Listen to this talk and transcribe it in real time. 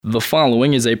The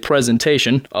following is a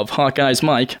presentation of Hawkeyes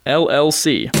Mike,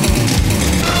 LLC.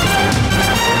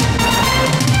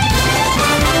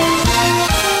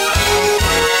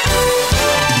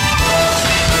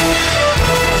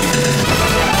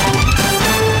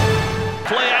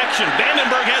 Play action.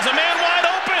 Vandenberg has a man wide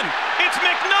open. It's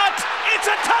McNutt. It's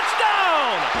a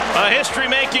touchdown. A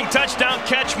history-making touchdown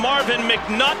catch, Marvin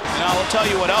McNutt. And I will tell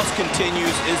you what else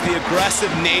continues is the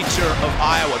aggressive nature of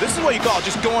Iowa. This is what you call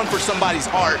just going for somebody's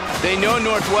heart. They know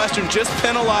Northwestern just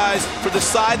penalized for the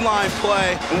sideline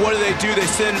play. And what do? They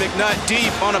send McNutt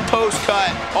deep on a post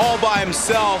cut all by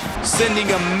himself,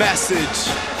 sending a message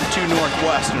to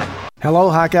Northwestern.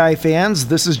 Hello, Hawkeye fans.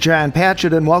 This is John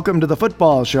Patchett, and welcome to the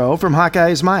Football Show from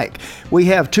Hawkeyes Mike. We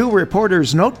have two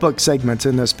Reporter's Notebook segments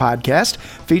in this podcast,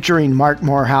 featuring Mark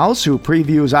Morehouse, who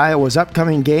previews Iowa's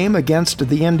upcoming game against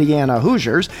the Indiana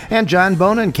Hoosiers, and John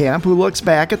Bohnenkamp, who looks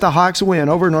back at the Hawks' win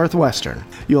over Northwestern.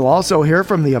 You'll also hear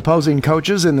from the opposing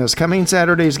coaches in this coming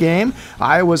Saturday's game,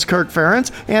 Iowa's Kirk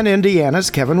Ferentz and Indiana's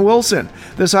Kevin Wilson.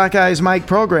 This Hawkeyes Mike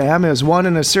program is one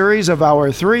in a series of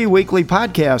our 3 weekly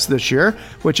podcasts this year,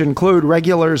 which include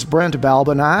regulars Brent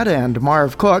Balbinot and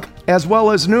Marv Cook, as well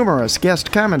as numerous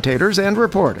guest commentators and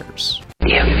reporters.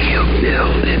 If you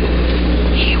build it,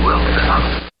 he will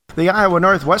come. The Iowa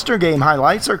Northwestern game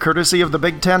highlights are courtesy of the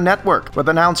Big Ten Network, with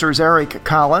announcers Eric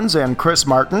Collins and Chris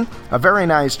Martin. A very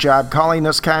nice job calling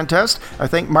this contest. I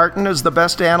think Martin is the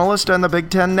best analyst on the Big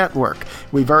Ten Network.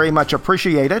 We very much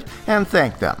appreciate it and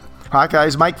thank them.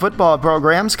 Hawkeyes Mike football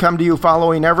programs come to you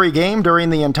following every game during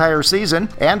the entire season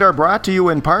and are brought to you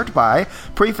in part by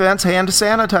Prefense Hand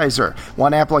Sanitizer.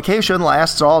 One application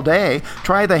lasts all day.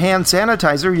 Try the hand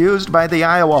sanitizer used by the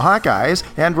Iowa Hawkeyes,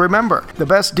 and remember, the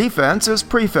best defense is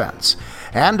Prefense.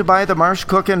 And by the Marsh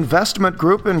Cook Investment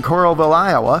Group in Coralville,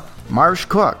 Iowa, Marsh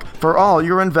Cook, for all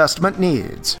your investment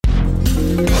needs.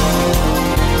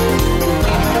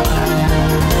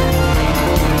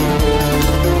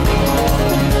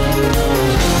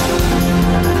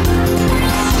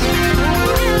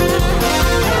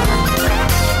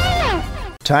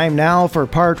 Time now for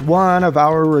part 1 of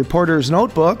our Reporter's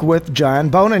Notebook with John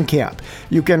Bohnenkamp.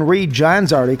 You can read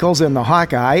John's articles in the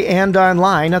Hawkeye and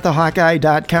online at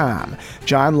thehawkeye.com.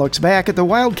 John looks back at the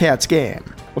Wildcats game.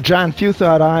 Well, John, few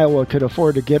thought Iowa could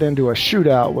afford to get into a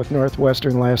shootout with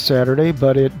Northwestern last Saturday,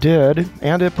 but it did,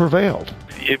 and it prevailed.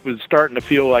 It was starting to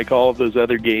feel like all of those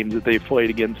other games that they've played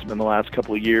against them in the last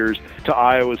couple of years. To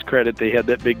Iowa's credit, they had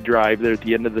that big drive there at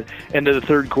the end of the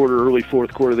third quarter, early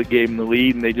fourth quarter of the game in the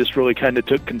lead, and they just really kind of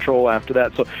took control after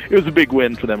that. So it was a big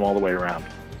win for them all the way around.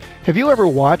 Have you ever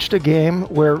watched a game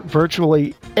where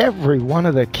virtually every one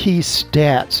of the key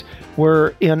stats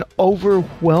were in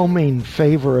overwhelming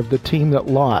favor of the team that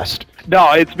lost?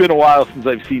 No, it's been a while since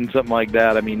I've seen something like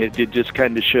that. I mean, it just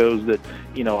kind of shows that,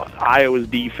 Iowa's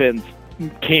defense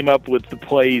came up with the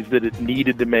plays that it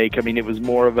needed to make. I mean, it was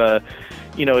more of a,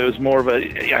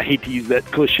 I hate to use that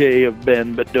cliche of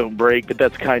bend but don't break, but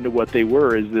that's kind of what they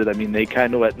were, is that, I mean, they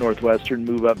kind of let Northwestern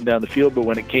move up and down the field, but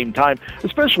when it came time,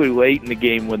 especially late in the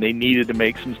game when they needed to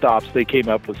make some stops, they came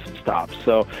up with some stops.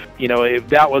 So, if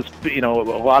that was, a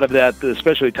lot of that,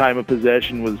 especially time of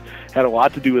possession, had a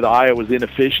lot to do with Iowa's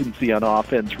inefficiency on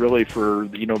offense, really, for,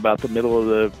 about the middle of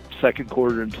the second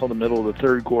quarter until the middle of the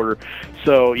third quarter.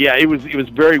 So, yeah, it was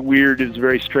very weird. It was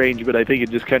very strange, but I think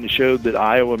it just kind of showed that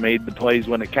Iowa made the plays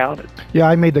when it counted. Yeah,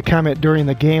 I made the comment during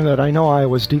the game that I know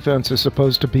Iowa's defense is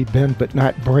supposed to be bend but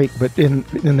not break, but in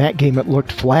that game it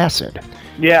looked flaccid.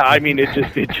 Yeah, I mean, they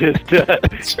just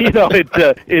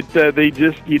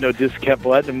kept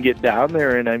letting them get down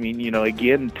there. And I mean,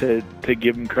 again, to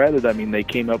give them credit, I mean, they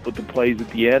came up with the plays at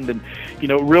the end. And,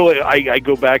 really, I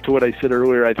go back to what I said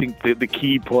earlier. I think the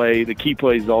key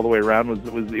plays all the way around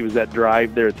was that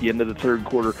drive there at the end of the third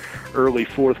quarter, early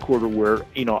fourth quarter, where,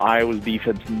 Iowa's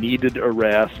defense needed a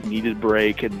rest, needed a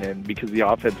break. And because the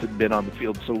offense had been on the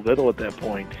field so little at that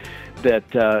point, that,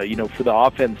 for the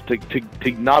offense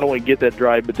to not only get that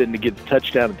drive, but then to get the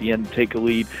touchdown at the end and take a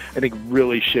lead, I think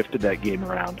really shifted that game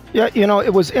around. Yeah,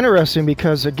 it was interesting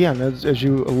because, again, as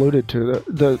you alluded to,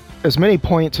 the as many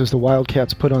points as the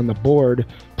Wildcats put on the board,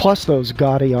 plus those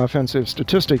gaudy offensive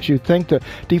statistics, you'd think the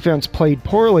defense played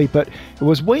poorly, but it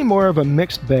was way more of a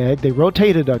mixed bag. They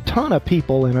rotated a ton of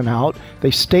people in and out.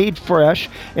 They stayed fresh,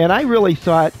 and I really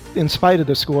thought, in spite of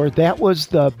the score, that was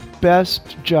the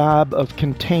best job of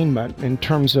containment in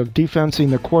terms of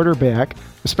defensing the quarterback,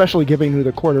 especially given who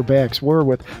the quarterbacks were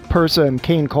with Persa and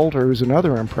Kane Coulter, who's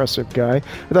another impressive guy.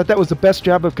 I thought that was the best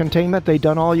job of containment they'd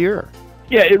done all year.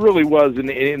 Yeah, it really was, and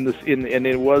it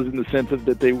was in the sense of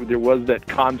that there was that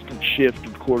constant shift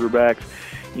of quarterbacks.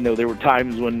 there were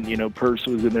times when, Purse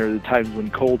was in there, there were times when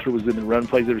Coulter was in the run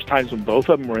plays, there was times when both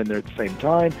of them were in there at the same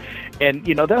time. And,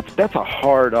 that's a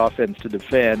hard offense to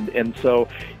defend. And so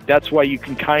that's why you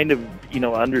can kind of,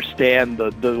 understand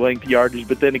the length yardage.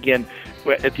 But then again,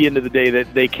 at the end of the day,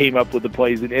 that they came up with the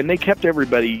plays, and they kept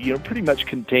everybody, pretty much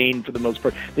contained for the most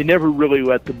part. They never really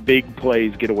let the big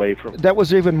plays get away from them. That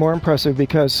was even more impressive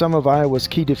because some of Iowa's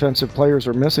key defensive players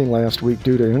were missing last week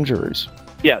due to injuries.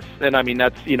 Yes, and I mean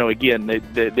that's again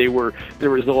there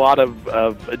was a lot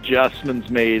of adjustments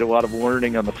made, a lot of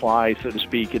learning on the fly, so to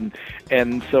speak,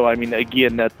 and so I mean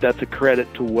again that's a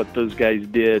credit to what those guys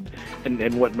did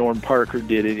and what Norm Parker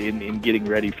did in getting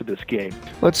ready for this game.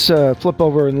 Let's flip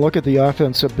over and look at the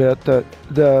offense a bit.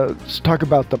 Let's talk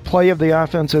about the play of the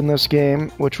offense in this game,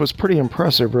 which was pretty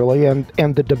impressive, really,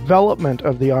 and the development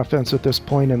of the offense at this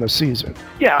point in the season.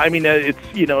 Yeah, I mean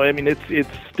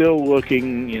it's still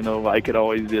looking like it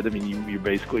always did. I mean you're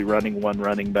basically running one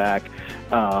running back.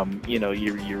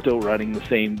 You're still running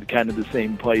the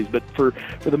same plays, but for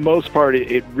the most part,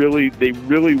 they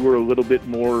really were a little bit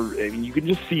more. I mean, you can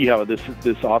just see how this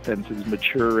offense is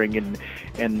maturing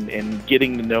and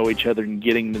getting to know each other and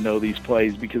getting to know these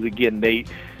plays, because again they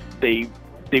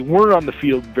weren't on the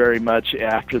field very much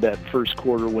after that first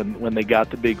quarter when they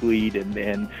got the big lead,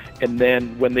 and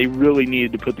then when they really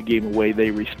needed to put the game away, they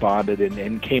responded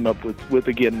and came up with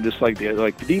again, just like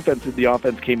the defense, the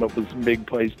offense came up with some big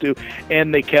plays too,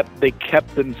 and they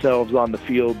kept themselves on the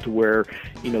field to where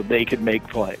they could make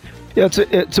plays. Yeah,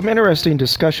 it's an interesting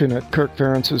discussion at Kirk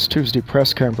Ferentz's Tuesday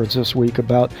press conference this week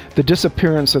about the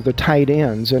disappearance of the tight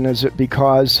ends, and is it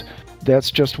because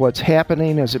that's just what's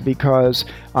happening? Is it because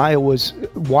Iowa's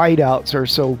wideouts are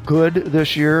so good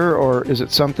this year, or is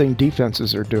it something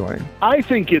defenses are doing? I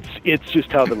think it's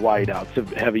just how the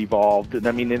wideouts have evolved, and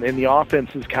I mean, and the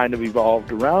offense has kind of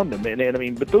evolved around them, and I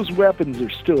mean, but those weapons are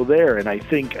still there, and I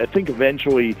think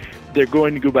eventually they're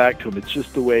going to go back to them. It's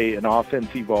just the way an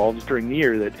offense evolves during the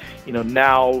year that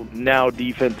now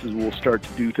defenses will start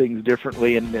to do things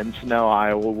differently, and so now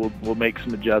Iowa will make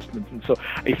some adjustments, and so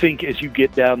I think as you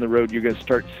get down the road, you're going to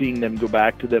start seeing them go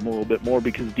back to them a little bit more,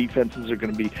 because defenses are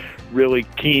going to be really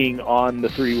keying on the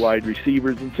three wide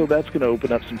receivers, and so that's going to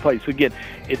open up some plays. So again,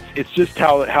 it's just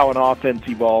how an offense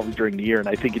evolves during the year, and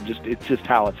I think it's just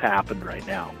how it's happened right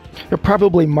now.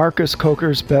 Probably Marcus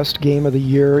Coker's best game of the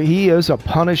year. He is a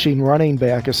punishing running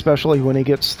back, especially when he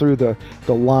gets through the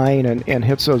line and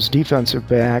hits those defensive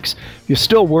backs. You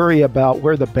still worry about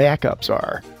where the backups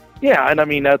are. Yeah, and I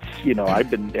mean that's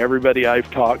everybody I've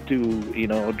talked to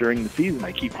during the season,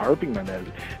 I keep harping on that.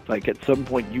 It's like at some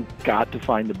point you've got to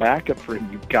find a backup for him.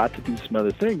 You've got to do some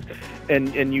other things,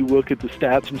 and you look at the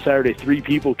stats from Saturday. 3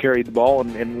 people carried the ball,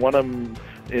 and one of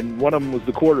them was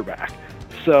the quarterback.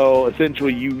 So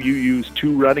essentially, you use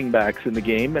 2 running backs in the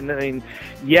game, and I mean,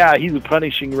 yeah, he's a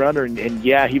punishing runner, and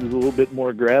yeah, he was a little bit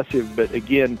more aggressive. But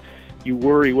again, you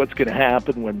worry what's going to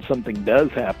happen when something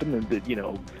does happen, and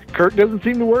that Kirk doesn't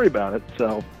seem to worry about it.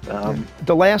 So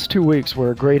the last 2 weeks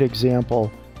were a great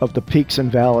example of the peaks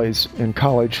and valleys in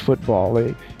college football.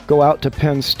 They go out to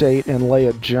Penn State and lay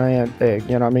a giant egg.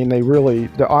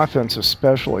 The offense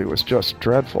especially was just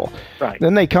dreadful. Right.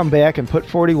 Then they come back and put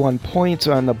 41 points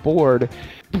on the board.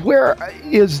 Where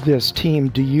is this team,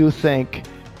 do you think,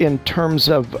 in terms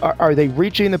of, are they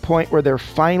reaching the point where they're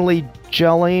finally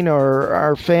gelling, or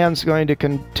are fans going to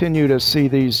continue to see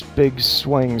these big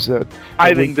swings that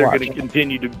I think they're going to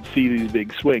continue to see these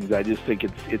big swings. I just think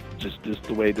it's just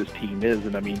the way this team is.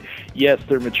 And I mean, yes,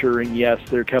 they're maturing, yes,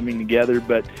 they're coming together,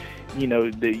 but you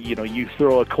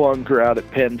throw a clunker out at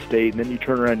Penn State, and then you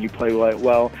turn around and you play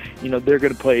well. They're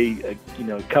going to play they're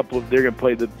going to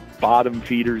play the bottom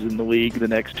feeders in the league the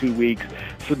next 2 weeks.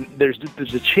 So there's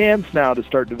a chance now to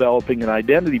start developing an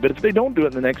identity. But if they don't do it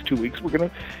in the next 2 weeks, we're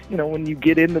gonna, when you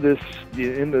get into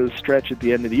the stretch at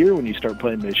the end of the year, when you start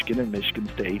playing Michigan and Michigan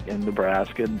State and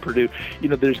Nebraska and Purdue,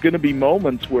 there's going to be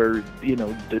moments where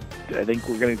that I think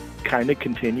we're going to kind of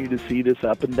continue to see this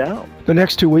up and down. The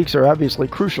next 2 weeks are obviously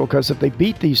crucial, because if they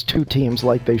beat these 2 teams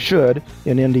like they should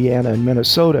in Indiana and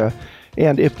Minnesota,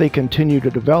 and if they continue to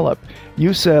develop,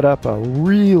 you set up a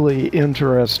really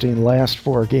interesting last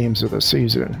 4 games of the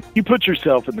season. You put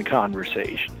yourself in the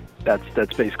conversation.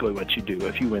 That's basically what you do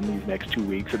if you win these next 2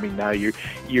 weeks. I mean, now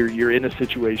you're in a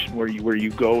situation where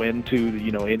you go into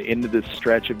into this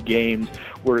stretch of games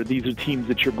where these are teams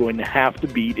that you're going to have to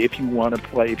beat if you want to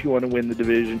play, if you want to win the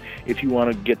division, if you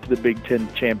want to get to the Big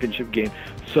Ten championship game.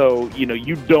 So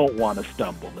you don't want to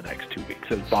stumble the next 2 weeks.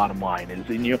 As bottom line is,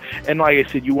 and like I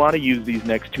said, you want to use these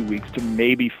next 2 weeks to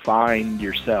maybe find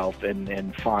yourself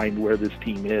and find where this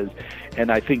team is. And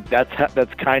I think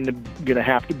that's kind of going to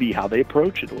have to be how they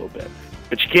approach it a little bit.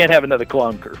 but you can't have another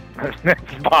clunker.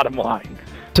 That's the bottom line.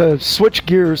 To switch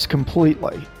gears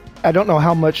completely, I don't know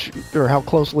how much or how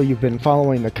closely you've been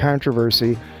following the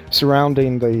controversy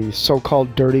surrounding the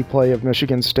so-called dirty play of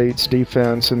Michigan State's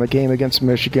defense in the game against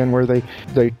Michigan, where they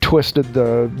twisted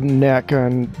the neck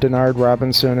on Denard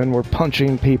Robinson and were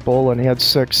punching people, and he had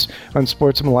 6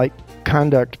 unsportsmanlike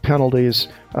conduct penalties.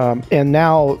 And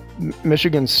now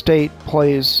Michigan State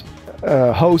plays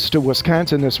host to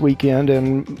Wisconsin this weekend,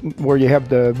 and where you have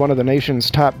one of the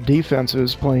nation's top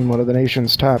defenses playing one of the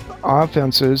nation's top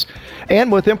offenses,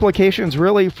 and with implications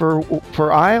really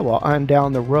for Iowa on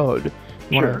down the road.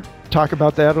 Sure. Talk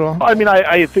about that at all? I mean,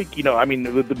 I think,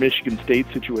 with the Michigan State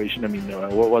situation,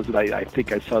 what was it? I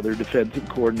think I saw their defensive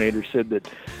coordinator said that,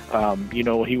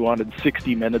 he wanted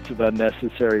 60 minutes of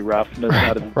unnecessary roughness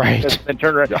out of right. and then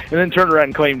turned around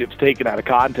and claimed it was taken out of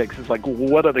context. It's like,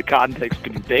 what other context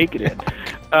could you take it in?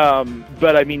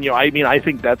 But I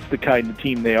think that's the kind of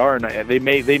team they are, and they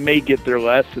may get their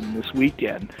lesson this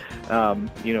weekend.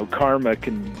 Karma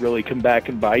can really come back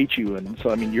and bite you, and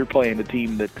so you're playing a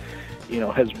team that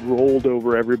has rolled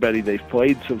over everybody they've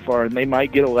played so far, and they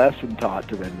might get a lesson taught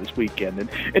to them this weekend.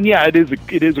 And yeah, it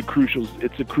is a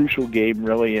crucial game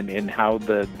really in how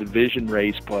the division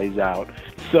race plays out.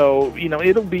 So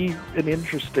it'll be an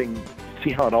interesting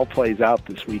see how it all plays out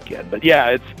this weekend. But yeah,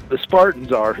 it's the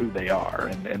Spartans are who they are,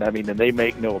 and they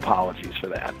make no apologies for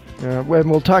that. And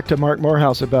we'll talk to Mark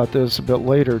Morehouse about this a bit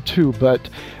later too. But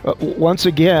once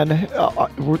again,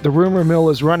 the rumor mill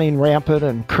is running rampant,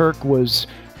 and Kirk was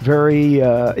very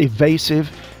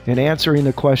evasive in answering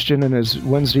the question in his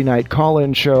Wednesday night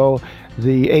call-in show,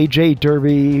 the A.J.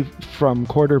 Derby from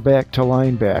quarterback to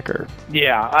linebacker.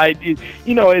 Yeah,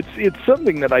 it's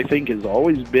something that I think has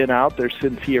always been out there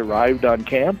since he arrived on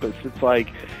campus. It's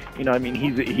like,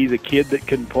 he's a kid that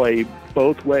can play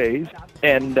both ways.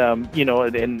 And and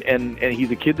he's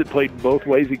a kid that played both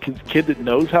ways. He's a kid that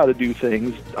knows how to do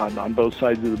things on both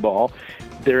sides of the ball.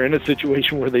 They're in a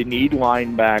situation where they need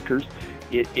linebackers.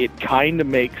 It kind of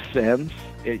makes sense,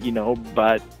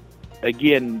 but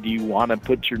again, do you want to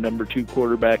put your number 2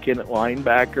 quarterback in at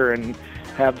linebacker and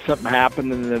have something happen,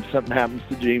 and then if something happens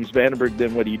to James Vandenberg,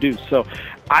 then what do you do? So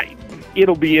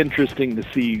it'll be interesting to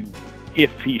see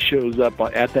if he shows up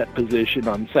at that position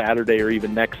on Saturday or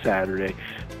even next Saturday.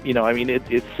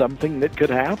 It's something that could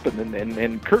happen,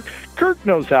 and Kirk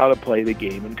knows how to play the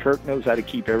game, and Kirk knows how to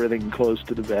keep everything close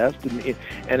to the vest, and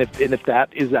if that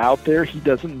is out there, he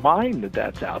doesn't mind that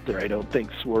that's out there. I don't think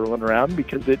swirling around,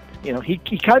 because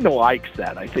he kind of likes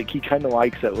that. I think he kind of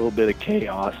likes that little bit of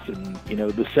chaos, and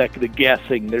the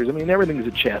guessing. Everything's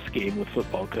a chess game with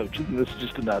football coaches, and this is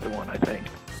just another one, I think.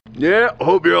 Yeah,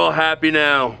 hope you're all happy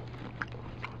now.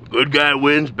 Good guy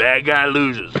wins, bad guy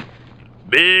loses.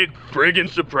 Big friggin'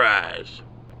 surprise.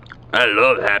 I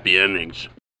love happy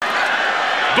endings.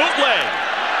 Bootleg.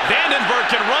 Vandenberg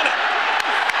can run it.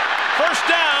 First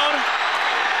down.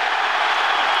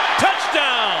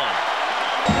 Touchdown.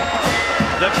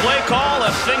 The play call,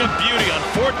 a thing of beauty on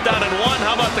 4th down and 1.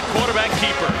 How about the quarterback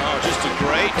keeper? Oh, just a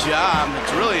great job.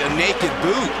 It's really a naked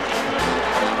boot.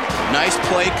 Nice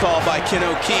play call by Ken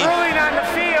O'Keefe. Ruling on the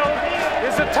field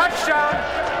is a touchdown.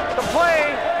 The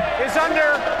play is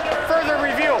under further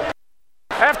review.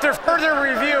 After further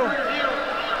review,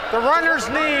 the runner's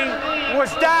knee was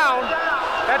down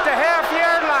at the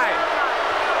half-yard line.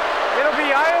 It'll be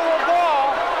Iowa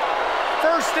ball,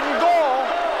 1st and goal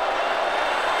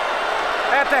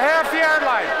at the half-yard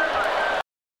line.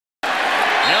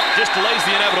 Yep, just delays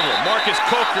the inevitable. Marcus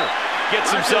Coker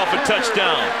gets himself a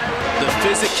touchdown. The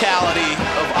physicality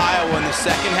of Iowa in the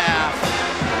second half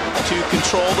to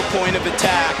control the point of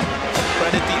attack.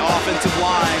 Credit the offensive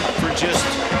line for just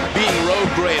being road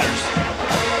graders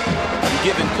and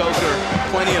giving Coker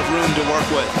plenty of room to work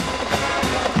with.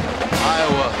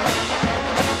 Iowa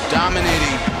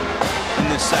dominating in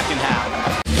the second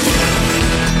half.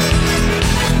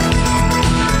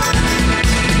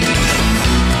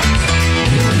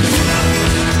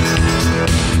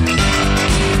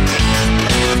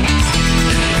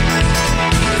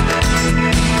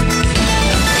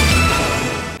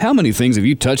 How many things have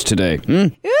you touched today?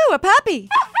 Ooh, a puppy.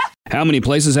 How many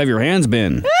places have your hands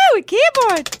been? Ooh, a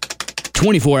keyboard.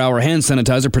 24-hour hand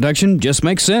sanitizer protection just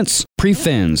makes sense.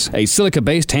 Prefens, a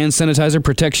silica-based hand sanitizer,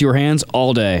 protects your hands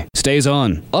all day. Stays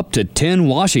on up to 10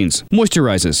 washings.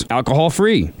 Moisturizes,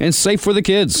 alcohol-free, and safe for the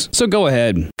kids. So go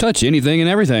ahead, touch anything and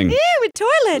everything. Ew, a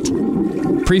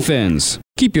toilet. Prefens,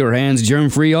 keep your hands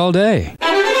germ-free all day.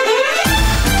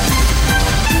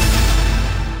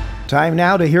 Time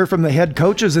now to hear from the head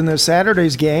coaches in this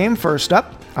Saturday's game. First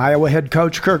up, Iowa head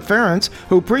coach Kirk Ferentz,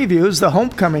 who previews the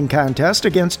homecoming contest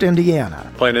against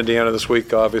Indiana. Playing Indiana this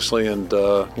week, obviously, and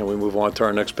we move on to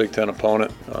our next Big Ten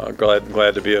opponent.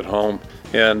 Glad to be at home.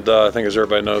 And I think, as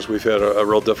everybody knows, we've had a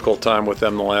real difficult time with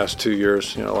them the last 2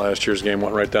 years. Last year's game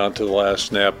went right down to the last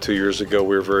snap. 2 years ago,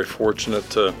 we were very fortunate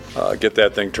to get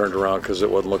that thing turned around because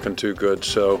it wasn't looking too good.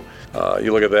 So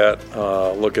you look at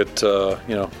that, look at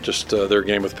their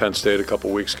game with Penn State a couple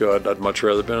weeks ago. I'd much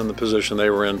rather been in the position they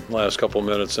were in last couple of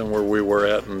minutes than where we were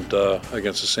at, and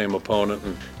against the same opponent.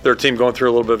 And their team going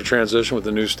through a little bit of a transition with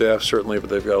the new staff, certainly, but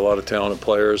they've got a lot of talented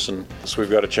players, and so we've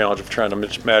got a challenge of trying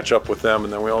to match up with them,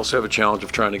 and then we also have a challenge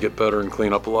of trying to get better and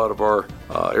clean up a lot of our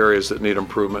areas that need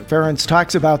improvement. Ferentz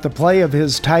talks about the play of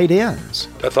his tight ends.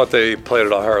 I thought they played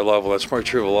at a higher level. That's probably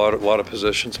true of a lot of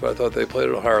positions, but I thought they played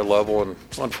at a higher level, and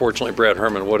unfortunately Brad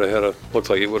Herman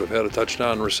looked like he would have had a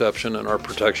touchdown reception, and our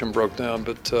protection broke down,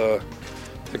 but I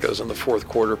think it was in the fourth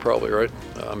quarter probably, right?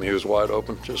 He was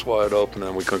just wide open,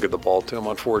 and we couldn't get the ball to him,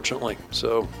 unfortunately.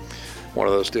 So one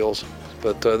of those deals.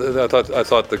 But I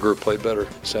thought the group played better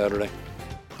Saturday.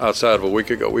 Outside of a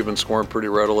week ago, we've been scoring pretty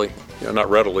readily.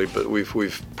 Not readily, but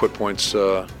we've put points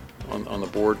on the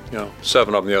board.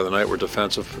 7 of them the other night were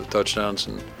defensive touchdowns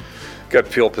and got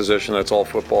field position. That's all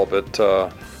football, but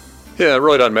it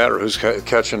really doesn't matter who's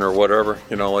catching or whatever.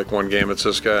 Like one game it's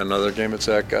this guy, another game it's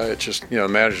that guy. It's just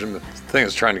managing. The thing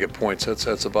is trying to get points.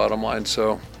 That's the bottom line.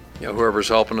 So whoever's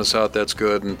helping us out, that's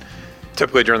good. And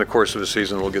typically during the course of the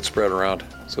season, we'll get spread around,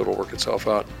 so it'll work itself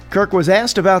out. Kirk was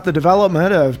asked about the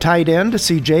development of tight end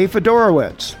C.J.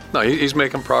 Fedorowicz. No, he's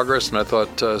making progress, and I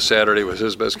thought Saturday was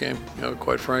his best game,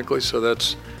 quite frankly. So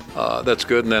that's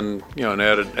good. And then, an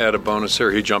added bonus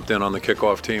there, he jumped in on the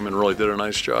kickoff team and really did a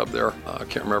nice job there. I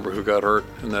can't remember who got hurt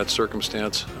in that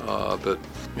circumstance, but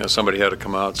somebody had to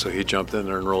come out, so he jumped in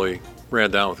there and really ran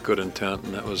down with good intent,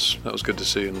 and that was good to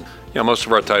see. And most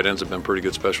of our tight ends have been pretty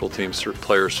good special teams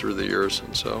players through the years,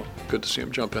 and so good to see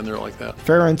him jump in there like that.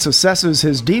 Ferentz assesses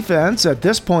his defense at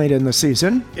this point in the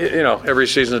season. Every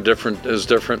season is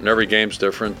different, and every game's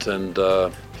different, and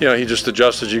he just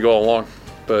adjusts as you go along.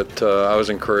 But I was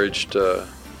encouraged.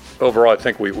 Overall, I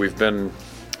think we've been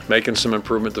making some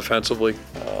improvement defensively.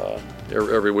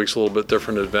 Every week's a little bit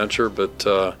different adventure, but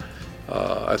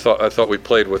I thought we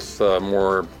played with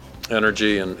more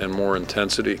energy and more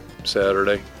intensity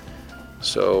Saturday.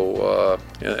 So,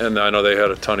 and I know they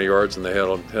had a ton of yards and they had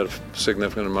a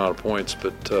significant amount of points,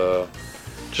 but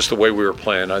just the way we were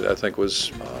playing, I think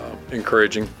was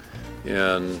encouraging,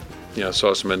 and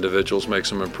saw some individuals make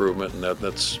some improvement, and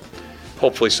that's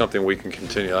hopefully something we can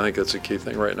continue. I think that's a key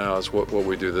thing right now is what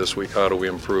we do this week. How do we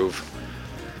improve?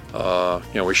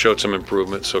 We showed some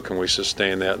improvement, so can we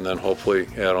sustain that and then hopefully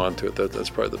add on to it? That's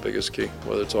probably the biggest key,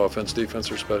 whether it's offense, defense,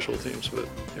 or special teams. But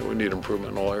we need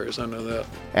improvement in all areas. I know that.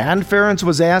 And Ferentz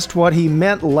was asked what he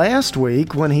meant last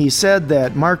week when he said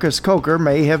that Marcus Coker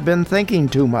may have been thinking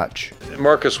too much.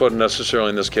 Marcus wasn't necessarily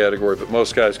in this category, but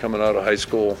most guys coming out of high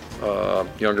school,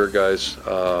 younger guys,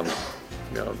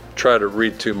 try to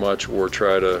read too much or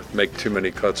try to make too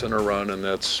many cuts in a run, and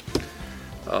that's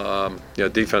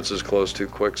defense is closed too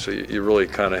quick, so you really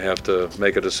kind of have to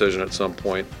make a decision at some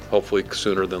point, hopefully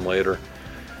sooner than later.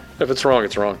 If it's wrong,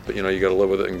 it's wrong, but you got to live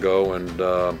with it and go, and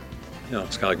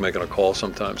it's kind of like making a call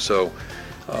sometimes. So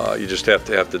you just have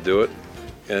to do it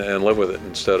and live with it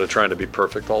instead of trying to be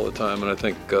perfect all the time. And I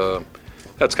think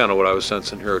that's kind of what I was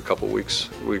sensing here a couple weeks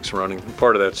running. And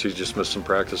part of that's he just missed some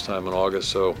practice time in August,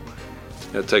 so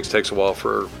it takes a while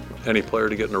for any player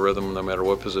to get in a rhythm, no matter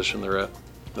what position they're at.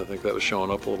 I think that was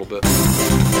showing up a little bit.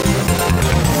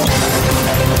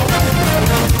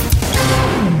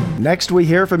 Next, we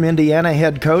hear from Indiana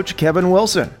head coach Kevin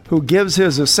Wilson, who gives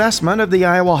his assessment of the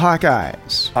Iowa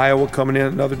Hawkeyes. Iowa coming in,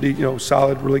 another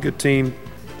solid, really good team,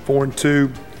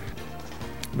 4-2.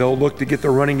 They'll look to get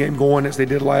their running game going as they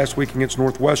did last week against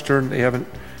Northwestern. They haven't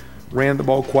ran the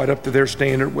ball quite up to their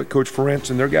standard, what Coach Ferentz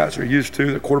and their guys are used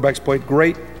to. The quarterbacks played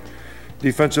great.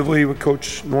 Defensively, with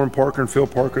Coach Norm Parker and Phil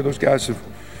Parker, those guys have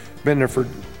been there for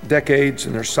decades,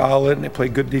 and they're solid, and they play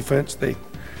good defense. They,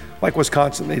 like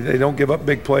Wisconsin, they don't give up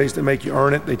big plays. They make you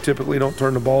earn it. They typically don't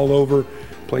turn the ball over,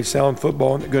 play sound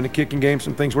football, and they're going to kick in games,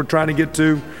 some things we're trying to get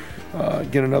to.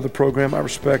 Get another program I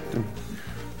respect, and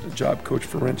the job Coach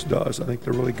Ferentz does. I think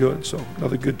they're really good. So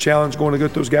another good challenge going to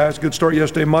get those guys. Good start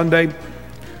yesterday, Monday.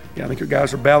 I think your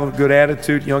guys are battling with good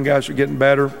attitude. Young guys are getting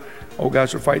better. Old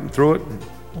guys are fighting through it.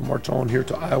 we'll march on here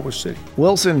to Iowa City.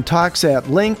 Wilson talks at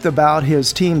length about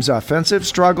his team's offensive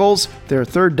struggles, their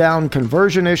third down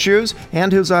conversion issues,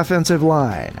 and his offensive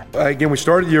line. Again, we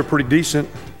started the year pretty decent,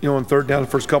 on third down the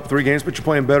first couple, 3 games, but you're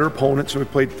playing better opponents, so we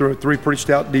played through 3 pretty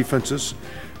stout defenses.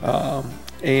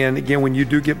 And again, when you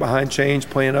do get behind chains,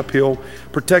 playing uphill,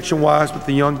 protection-wise with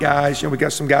the young guys, we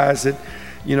got some guys that,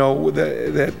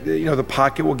 the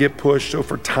pocket will get pushed. So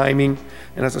for timing,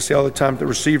 and as I say all the time, the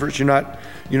receivers, you're not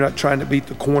trying to beat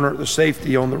the corner, the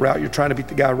safety on the route. You're trying to beat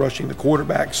the guy rushing the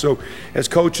quarterback. So as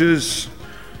coaches,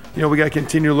 we got to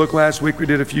continue to look. Last week we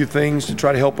did a few things to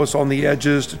try to help us on the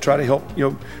edges, to try to help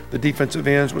the defensive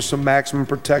ends with some maximum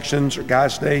protections or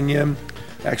guys staying in.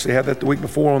 Actually had that the week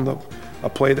before on a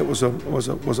play that was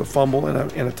a fumble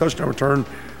and a touchdown return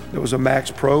that was a max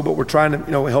pro. But we're trying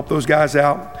to help those guys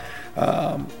out.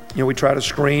 We try to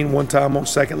screen one time on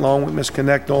second long, we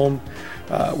misconnect on.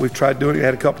 We've tried doing it,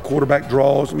 had a couple quarterback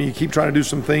draws. You keep trying to do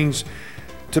some things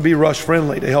to be rush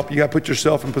friendly to help. You got to put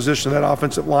yourself in position, that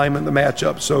offensive lineman, the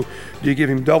matchup. So do you give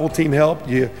him double team help?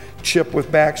 Do you chip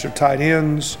with backs or tight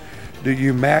ends? Do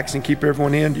you max and keep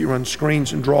everyone in? Do you run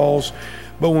screens and draws?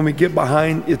 But when we get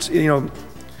behind, it's, you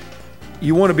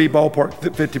want to be ballpark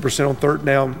 50% on third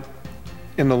down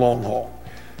in the long haul.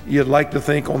 You'd like to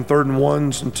think on 3rd and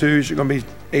 1s and 2s, you're going to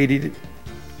be 80 to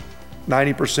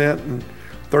 90%, and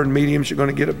 3rd and mediums, you're going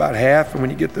to get about half. And when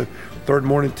you get the 3rd and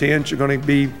more than 10s, you're going to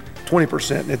be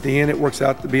 20%. And at the end, it works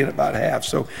out to being about half.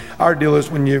 So our deal is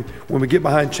when we get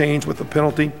behind chains with a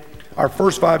penalty, our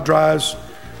first 5 drives,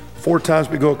 4 times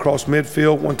we go across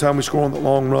midfield, 1 time we score on the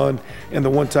long run, and the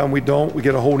 1 time we don't, we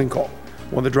get a holding call.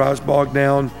 When the drive's bogged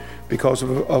down because of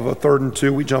a 3rd and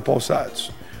 2, we jump off sides.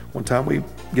 1 time we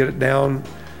get it down,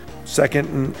 2nd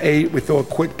and 8, we throw a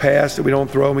quick pass that we don't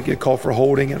throw, and we get called for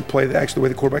holding and play. Actually, the way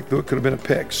the quarterback threw it could have been a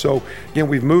pick. So again,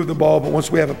 we've moved the ball, but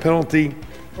once we have a penalty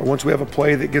or once we have a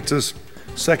play that gets us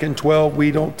 2nd and 12,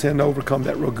 we don't tend to overcome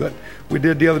that real good. We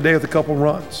did the other day with a couple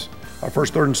runs. Our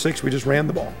first 3rd and 6, we just ran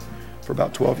the ball for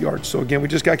about 12 yards. So again, we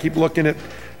just got to keep looking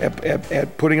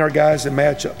at putting our guys in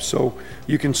matchups. So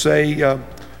you can say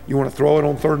you want to throw it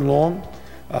on 3rd and long.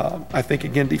 I think,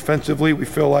 again, defensively, we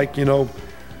feel like,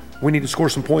 we need to score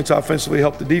some points offensively to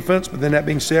help the defense. But then that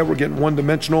being said, we're getting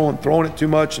one-dimensional and throwing it too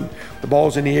much, and the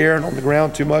ball's in the air and on the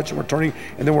ground too much, and we're turning,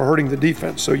 and then we're hurting the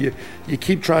defense. So you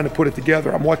keep trying to put it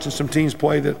together. I'm watching some teams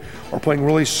play that are playing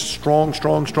really strong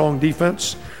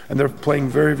defense, and they're playing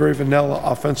very, very vanilla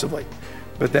offensively.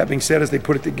 But that being said, as they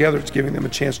put it together, it's giving them a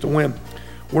chance to win.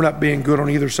 We're not being good on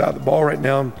either side of the ball right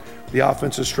now. The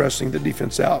offense is stressing the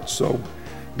defense out. So,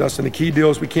 Dustin, the key deal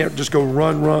is we can't just go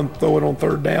run, throw it on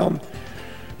 3rd down.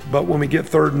 But when we get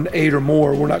 3rd and 8 or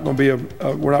more, we're not going to be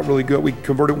we're not really good. We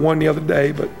converted 1 the other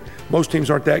day, but most teams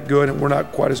aren't that good, and we're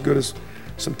not quite as good as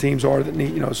some teams are that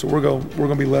need. So we're going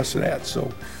to be less than that.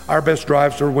 So our best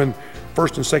drives are when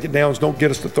 1st and 2nd downs don't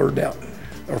get us to 3rd down,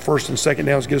 or 1st and 2nd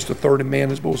downs get us to 3rd and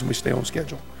manageables, and we stay on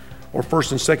schedule, or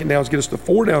 1st and 2nd downs get us to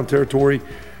 4 down territory,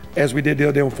 as we did the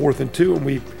other day on 4th and 2, and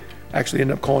we actually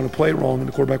ended up calling a play wrong, and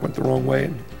the quarterback went the wrong way,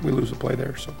 and we lose the play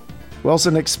there. So.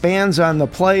 Wilson expands on the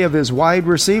play of his wide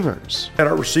receivers.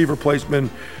 Our receiver play's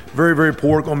been very, very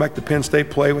poor, going back to Penn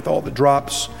State play with all the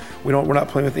drops. We're not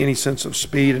playing with any sense of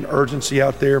speed and urgency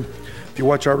out there. If you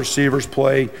watch our receivers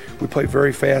play, we play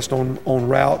very fast on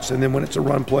routes, and then when it's a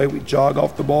run play, we jog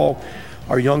off the ball.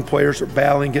 Our young players are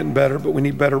battling, getting better, but we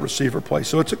need better receiver play.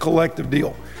 So it's a collective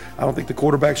deal. I don't think the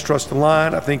quarterbacks trust the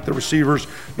line. I think the receivers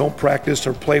don't practice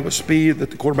or play with speed, that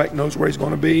the quarterback knows where he's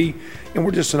going to be. And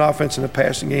we're just an offense and a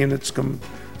passing game that's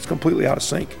completely out of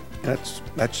sync. And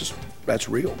that's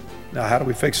real. Now, how do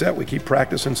we fix that? We keep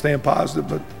practicing, staying positive.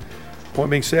 But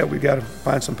point being said, we've got to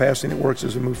find some passing that works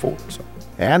as we move forward. So.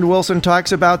 And Wilson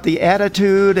talks about the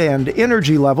attitude and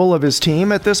energy level of his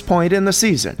team at this point in the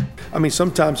season. I mean,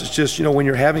 sometimes it's just, when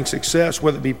you're having success,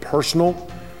 whether it be personal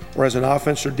or as an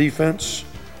offense or defense,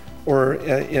 or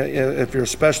if you're a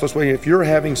specialist, if you're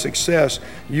having success,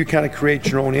 you kind of create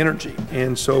your own energy.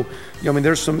 And so,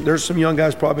 there's some young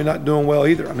guys probably not doing well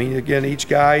either. Again, each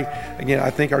guy, I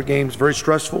think our game's very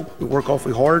stressful. We work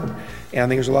awfully hard, and I think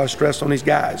there's a lot of stress on these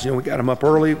guys. We got them up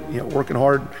early, working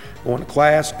hard, going to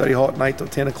class, study hall at night till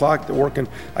 10 o'clock. They're working,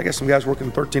 I got some guys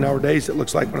working 13-hour days. It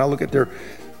looks like when I look at their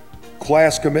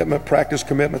class commitment, practice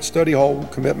commitment, study hall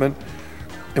commitment,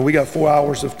 and we got 4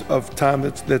 hours of time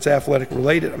that's athletic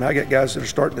related. I got guys that are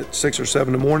starting at 6 or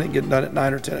 7 in the morning, getting done at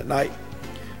 9 or 10 at night.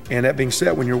 And that being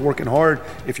said, when you're working hard,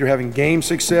 if you're having game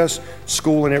success,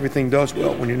 school and everything does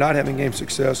well. When you're not having game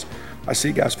success, I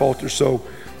see guys falter. So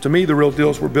to me, the real deal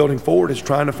is we're building forward is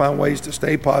trying to find ways to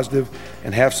stay positive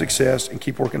and have success and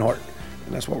keep working hard.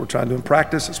 And that's what we're trying to do in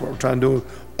practice. That's what we're trying to do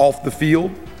off the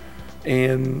field.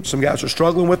 and some guys are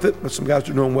struggling with it, but some guys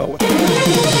are doing well with it.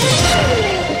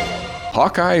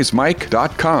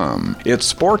 HawkeyesMike.com. It's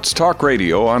sports talk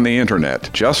radio on the internet,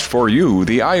 just for you,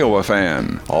 the Iowa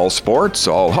fan. All sports,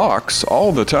 all Hawks,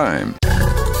 all the time.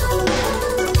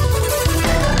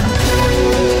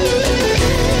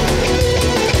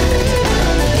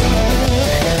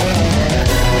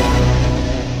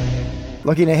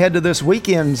 Looking ahead to this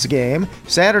weekend's game,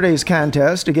 Saturday's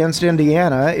contest against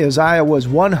Indiana is Iowa's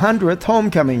 100th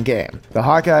homecoming game. The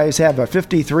Hawkeyes have a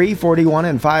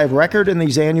 53-41-5 record in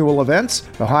these annual events.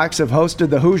 The Hawks have hosted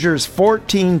the Hoosiers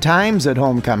 14 times at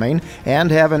homecoming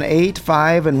and have an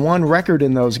 8-5-1 record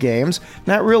in those games.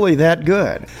 Not really that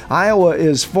good. Iowa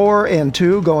is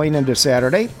 4-2 going into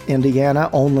Saturday. Indiana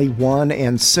only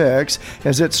 1-6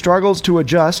 as it struggles to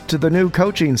adjust to the new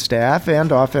coaching staff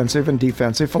and offensive and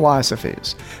defensive philosophy.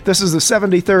 This is the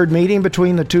 73rd meeting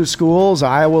between the two schools.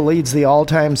 Iowa leads the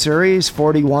all-time series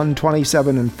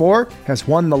 41-27-4, has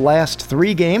won the last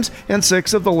 3 games and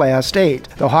 6 of the last 8.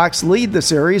 The Hawks lead the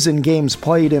series in games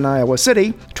played in Iowa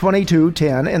City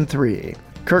 22-10-3.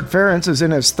 Kirk Ferentz is in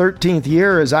his 13th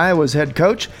year as Iowa's head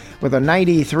coach with a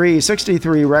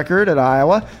 93-63 record at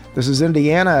Iowa. This is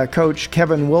Indiana coach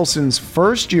Kevin Wilson's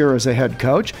first year as a head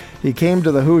coach. He came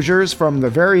to the Hoosiers from the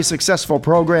very successful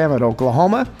program at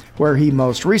Oklahoma, where he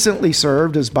most recently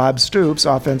served as Bob Stoops'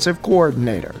 offensive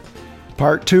coordinator.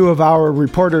 Part 2 of our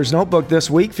Reporter's Notebook this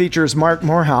week features Mark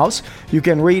Morehouse. You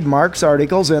can read Mark's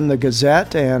articles in the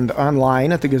Gazette and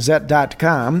online at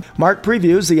thegazette.com. Mark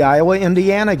previews the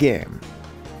Iowa-Indiana game.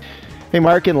 Hey,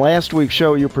 Mark, in last week's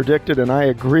show you predicted, and I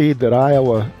agreed, that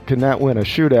Iowa could not win a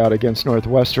shootout against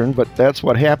Northwestern, but that's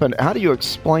what happened. How do you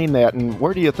explain that, and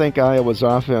where do you think Iowa's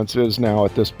offense is now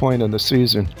at this point in the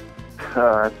season?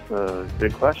 That's a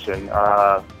good question.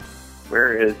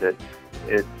 Where is it?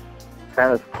 It's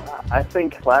kind of, I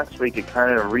think last week it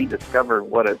kind of rediscovered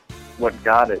what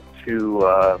got it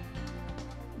to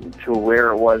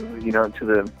where it was, to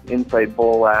the Insight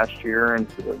Bowl last year and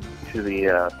to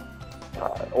the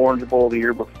Orange Bowl the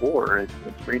year before. It's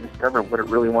rediscovered what it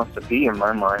really wants to be in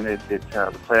my mind.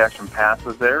 The play-action pass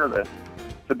was there.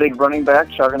 The big running back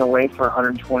chugging away for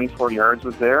 124 yards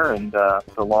was there, and the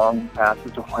long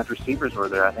passes to wide receivers were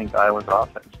there. I think Iowa's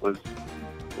offense was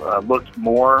looked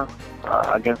more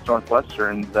against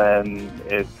Northwestern than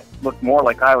it looked more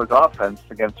like Iowa's offense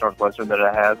against Northwestern than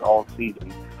it has all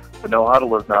season. The no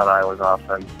huddle is not Iowa's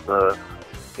offense. The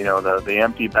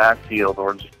empty backfield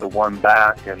or just the one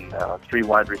back and 3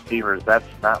 wide receivers, that's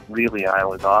not really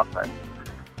Iowa's offense.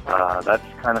 That's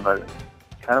kind of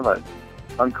a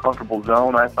uncomfortable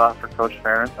zone, I thought, for Coach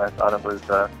Ferentz. I thought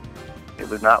it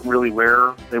was not really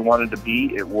where they wanted to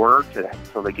be. It worked,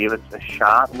 so they gave it a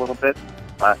shot a little bit.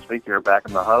 Last week they were back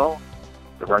in the huddle.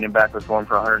 The running back was going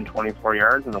for 124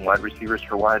 yards, and the wide receivers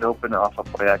were wide open off a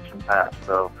play-action pass.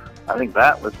 So I think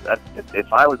that.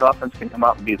 If Iowa's offense can come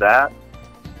out and be that,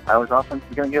 Iowa's offense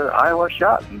is going to give Iowa a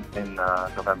shot in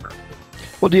November.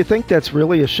 Well, do you think that's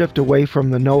really a shift away from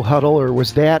the no huddle, or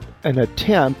was that an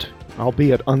attempt,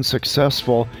 albeit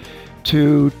unsuccessful,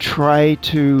 to try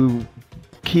to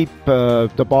keep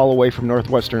the ball away from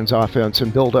Northwestern's offense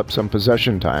and build up some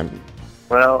possession time?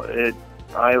 Well, it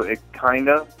kind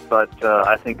of, but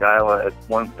I think Iowa at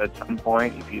some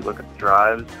point, if you look at the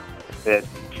drives, at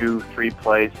 2-3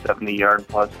 play 70-yard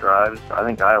plus drives, I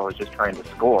think Iowa was just trying to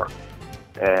score.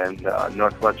 And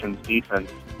Northwestern's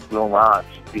defense will not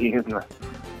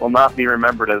be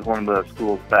remembered as one of the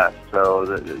school's best.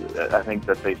 So I think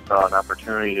that they saw an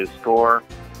opportunity to score,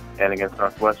 and against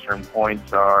Northwestern,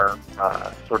 points are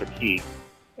sort of key.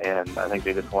 And I think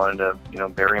they just wanted to,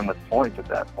 bury him with points at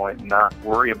that point and not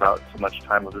worry about so much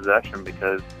time of possession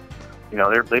because,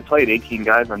 they played 18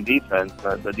 guys on defense.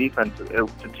 The defense,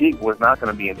 fatigue was not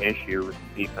going to be an issue with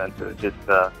the defense. It was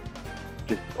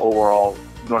just overall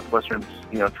Northwestern's,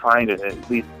 trying to at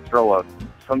least throw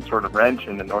some sort of wrench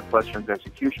into Northwestern's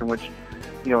execution, which,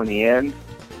 in the end,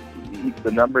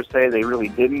 the numbers say they really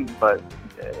didn't, but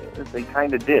they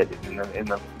kind of did. In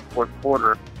the fourth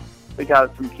quarter, they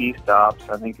got some key stops.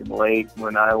 I think in late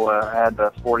when Iowa had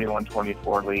the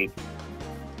 41-24 lead,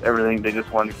 they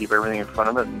just wanted to keep everything in front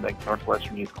of it and make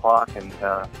Northwestern use clock. And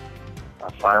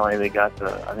finally, they got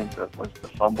the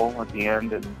fumble at the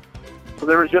end, and so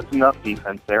there was just enough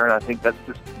defense there. And I think that's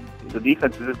just the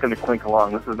defense is just going to clink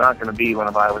along. This is not going to be one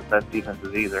of Iowa's best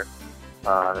defenses either.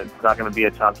 It's not going to be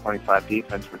a top 25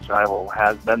 defense, which Iowa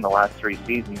has been the last 3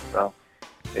 seasons. So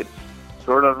it's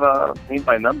sort of paint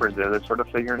by numbers there. They're sort of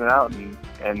figuring it out,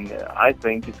 and I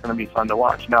think it's going to be fun to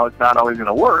watch. Now, it's not always going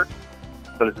to work,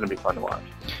 but it's going to be fun to watch.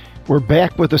 We're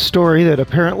back with a story that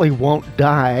apparently won't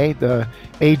die. The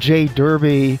A.J.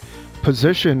 Derby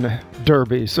position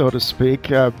derby, so to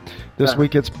speak. This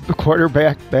week it's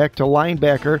quarterback back to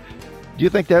linebacker. Do you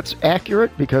think that's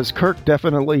accurate? Because Kirk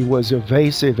definitely was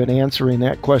evasive in answering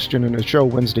that question in a show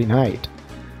Wednesday night.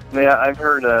 Yeah, I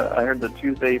heard the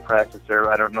Tuesday practice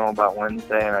there. I don't know about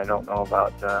Wednesday, and I don't know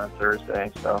about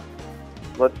Thursday. So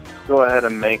let's go ahead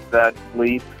and make that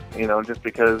leap. Just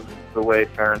because the way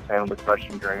Ferentz handled the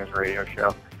question during his radio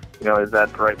show. Is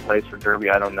that the right place for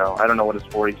Derby? I don't know. I don't know what his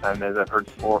 40 time is. I've heard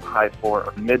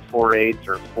mid 4.8s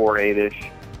or 4.8-ish,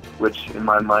 which in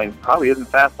my mind probably isn't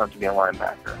fast enough to be a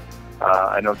linebacker.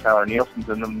 I know Tyler Nielsen's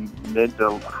in the mid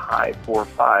to high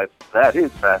 4.5. That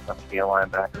is fast enough to be a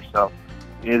linebacker. So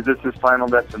is this his final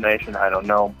destination? I don't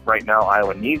know. Right now,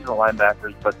 Iowa needs the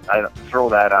linebackers, but I throw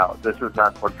that out. This is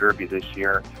not for Derby this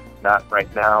year. Not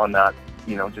right now, not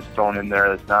just thrown in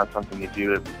there. That's not something you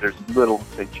do. There's little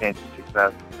chance of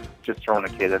success just throwing a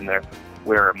kid in there.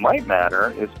 Where it might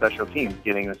matter is special teams,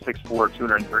 getting a 6'4",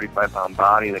 235-pound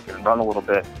body that can run a little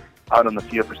bit out on the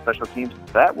field for special teams.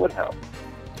 That would help.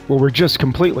 Well, we're just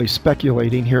completely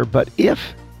speculating here, but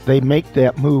if they make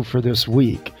that move for this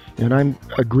week, and I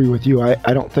agree with you, I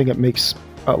don't think it makes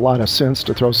a lot of sense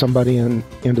to throw somebody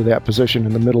into that position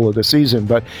in the middle of the season.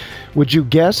 But would you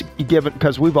guess, given,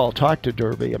 because we've all talked to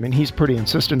Derby, I mean, he's pretty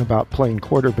insistent about playing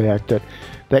quarterback,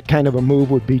 that kind of a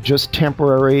move would be just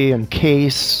temporary in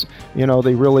case, they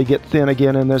really get thin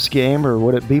again in this game, or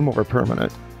would it be more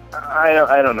permanent?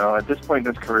 I don't know. At this point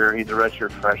in his career, he's a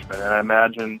redshirt freshman, and I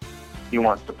imagine he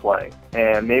wants to play.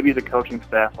 And maybe the coaching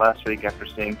staff last week, after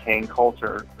seeing Kane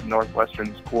Coulter,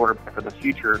 Northwestern's quarterback of the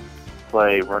future,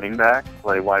 play running back,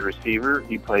 play wide receiver.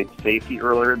 He played safety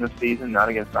earlier in the season, not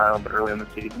against Iowa, but early in the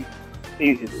season.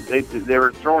 They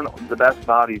were throwing the best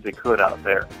bodies they could out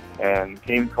there. And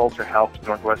Kane Coulter helped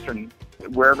Northwestern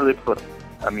wherever they put him.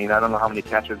 I mean, I don't know how many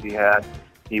catches he had.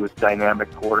 He was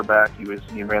dynamic quarterback. He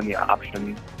ran the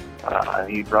option.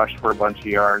 He rushed for a bunch of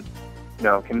yards.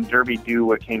 Can Derby do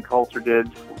what Kane Coulter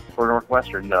did for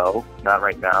Northwestern? No, not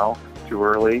right now. Too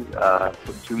early.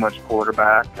 Too much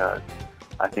quarterback.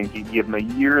 I think you give him a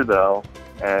year, though,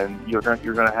 and you're going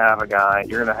to have a guy.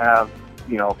 You're going to have,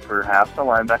 perhaps a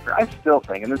linebacker. I still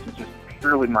think, and this is just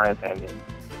purely my opinion,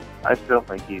 I still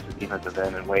think he's a defensive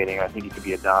end in waiting. I think he could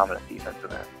be a dominant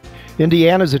defensive end.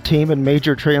 Indiana's a team in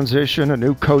major transition, a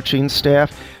new coaching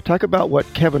staff. Talk about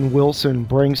what Kevin Wilson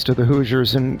brings to the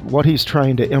Hoosiers and what he's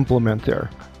trying to implement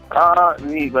there.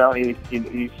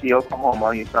 You see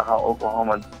Oklahoma. You saw how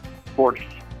Oklahoma forged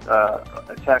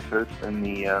Texas in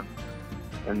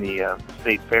the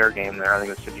state fair game there. I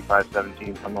think it was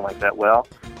 55-17, something like that. Well,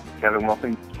 Kevin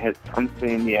Wilson comes to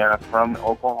Indiana from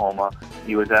Oklahoma.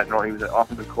 He was an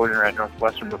offensive coordinator at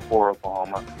Northwestern before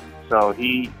Oklahoma. So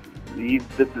he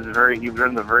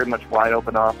runs a very much wide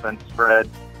open offense, spread,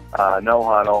 no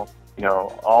huddle,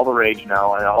 all the rage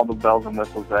now, and all the bells and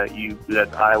whistles that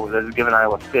has given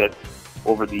Iowa fits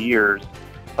over the years.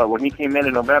 But when he came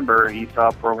in November, he saw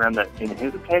a program that, in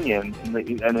his opinion,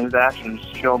 and his actions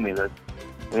show me this,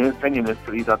 in his opinion,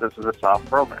 he thought this was a soft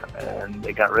program. And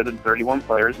they got rid of 31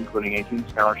 players, including 18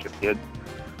 scholarship kids.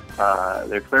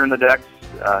 They're clearing the decks.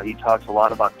 He talks a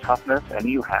lot about toughness, and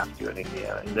you have to in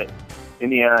Indiana.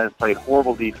 Indiana has played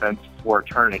horrible defense for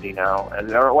eternity now, at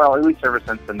least ever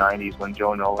since the 90s when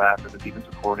Joe Nowak was the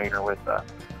defensive coordinator with,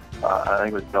 I think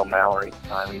it was Bill Mallory at the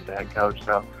time, he's the head coach.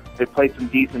 So they played some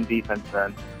decent defense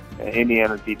then.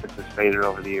 Indiana's defense has faded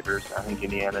over the years. I think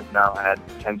Indiana's now had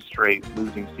 10 straight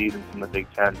losing seasons in the Big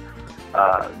Ten.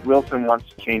 Wilson wants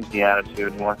to change the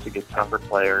attitude. He wants to get tougher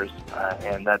players,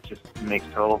 and that just makes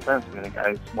total sense. I mean, the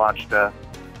guys watched, the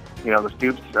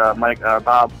Stoops,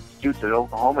 Bob Stoops at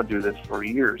Oklahoma do this for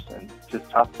years, and just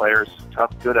tough players,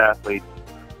 tough, good athletes,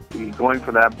 going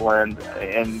for that blend.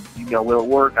 And will it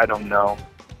work? I don't know.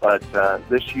 But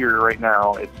this year, right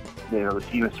now, it's the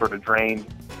team is sort of drained.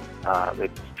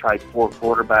 They've tried 4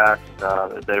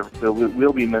 quarterbacks. They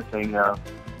will be missing the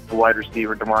wide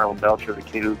receiver, DeMarlon Belcher, the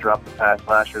kid who dropped the pass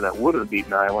last year that would have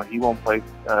beaten Iowa. He won't play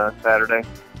Saturday.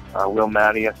 Will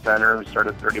Maddie, a center who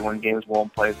started 31 games,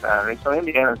 won't play Saturday. So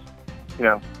Indiana's,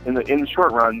 in the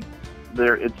short run,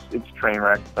 it's train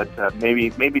wreck. But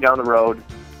maybe down the road,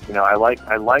 I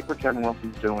like what Kevin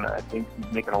Wilson's doing. I think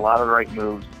he's making a lot of the right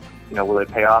moves. Will they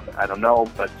pay off? I don't know,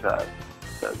 but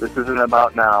this isn't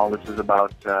about now. This is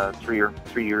about 3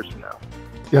 years from now.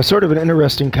 Yeah, sort of an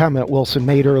interesting comment Wilson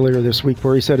made earlier this week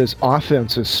where he said his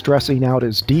offense is stressing out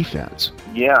his defense.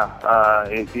 Yeah,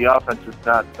 the offense is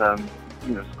not,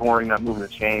 scoring, not moving the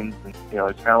chains. And,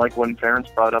 it's kind of like when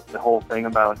Ferentz brought up the whole thing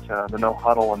about the no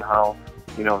huddle and how,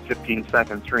 15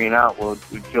 seconds, 3 and out would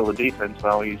kill the defense.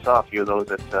 Well, you saw a few of those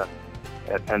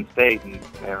at Penn State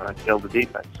and killed the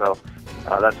defense. So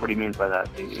that's what he means by that.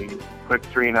 Quick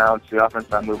 3 and outs, the offense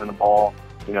not moving the ball.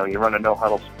 You run a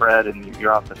no-huddle spread and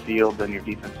you're off the field, then your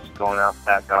defense is going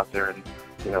back out there. And,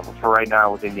 for right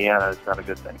now with Indiana, it's not a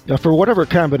good thing. Now, for whatever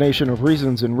combination of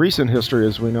reasons in recent history,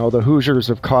 as we know, the Hoosiers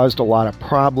have caused a lot of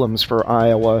problems for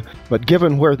Iowa. But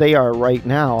given where they are right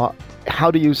now, how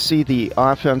do you see the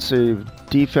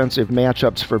offensive-defensive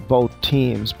matchups for both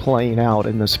teams playing out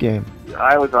in this game?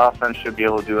 Iowa's offense should be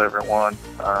able to do whatever it wants.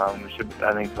 I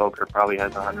think Coker probably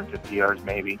has 150 yards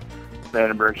maybe.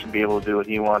 Vandenberg should be able to do what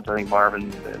he wants. I think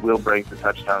Marvin will break the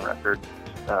touchdown record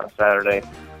Saturday.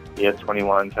 He has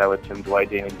 21. Tied with Tim Dwight,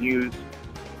 Daniel Hughes.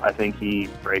 I think he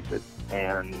breaks it,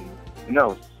 and who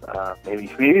knows?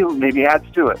 Maybe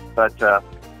adds to it. But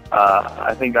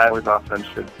I think Iowa's offense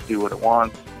should do what it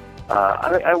wants.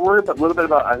 I worry a little bit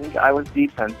about. I think Iowa's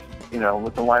defense.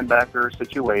 With the linebacker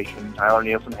situation, Tyler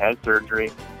Nielsen had surgery.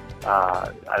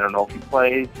 I don't know if he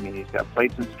plays. He's got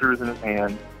plates and screws in his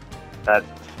hand.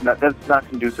 That's not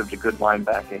conducive to good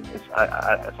linebacking, if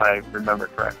I remember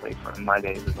correctly from my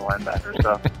days as a linebacker.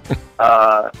 So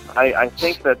I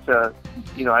think that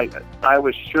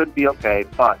Iowa should be okay,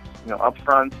 but up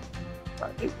front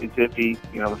it's iffy.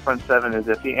 The front seven is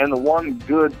iffy, and the one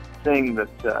good thing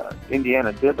that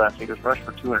Indiana did last week was rush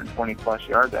for 220 plus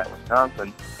yards at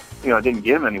Wisconsin. It didn't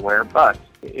get them anywhere, but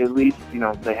at least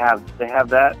they have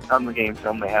that on the game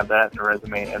film. They have that in the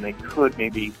resume, and they could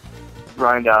maybe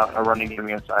grind out a running game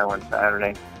against Iowa on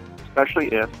Saturday, especially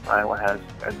if Iowa has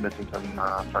missing some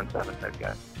front seven type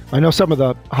guys. I know some of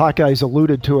the Hawkeyes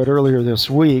alluded to it earlier this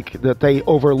week, that they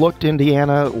overlooked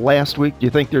Indiana last week. Do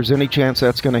you think there's any chance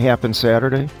that's going to happen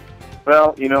Saturday?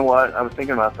 Well, you know what? I was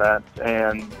thinking about that,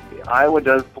 and Iowa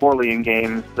does poorly in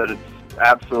games that it's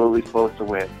absolutely supposed to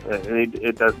win.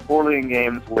 It does poorly in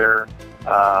games where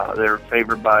they're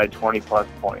favored by 20-plus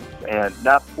points, and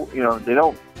they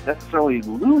don't necessarily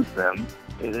lose them.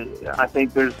 I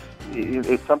think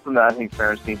it's something that I think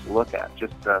parents need to look at.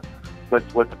 Just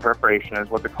what the preparation is,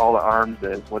 what the call to arms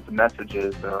is, what the message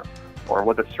is, or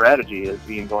what the strategy is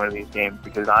being going to these games.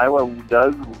 Because Iowa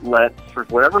does for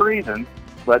whatever reason,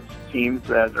 lets teams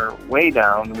that are way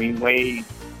down,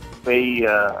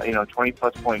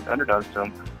 20-plus point underdogs to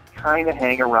them, kind of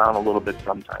hang around a little bit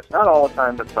sometimes. Not all the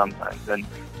time, but sometimes. And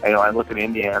I look at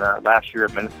Indiana last year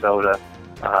at Minnesota.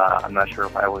 I'm not sure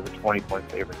if I was a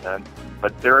 20-point favorite then,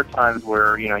 but there are times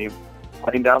where you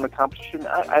playing down the competition.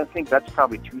 I think that's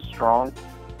probably too strong,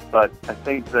 but I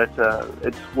think that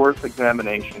it's worth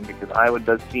examination because Iowa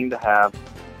does seem to have,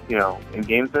 in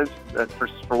games that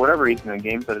for whatever reason, in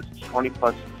games that it's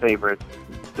 20-plus favorites,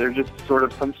 there's just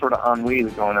some sort of ennui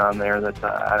going on there that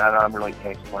I really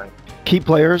can't explain. Key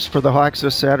players for the Hawks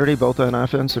this Saturday, both on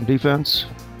offense and defense?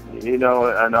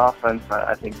 On offense,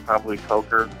 I think probably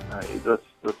Coker. Let's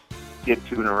get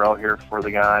 2 in a row here for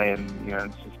the guy, and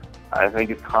it's just, I think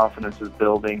his confidence is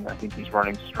building. I think he's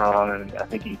running strong, and I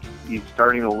think he's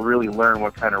starting to really learn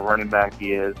what kind of running back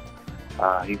he is.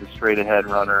 He's a straight-ahead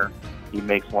runner. He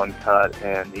makes one cut,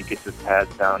 and he gets his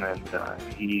pads down, and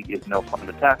he is no fun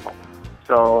to tackle.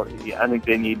 So I think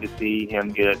they need to see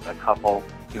him get a couple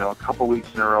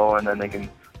weeks in a row, and then they can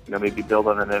maybe build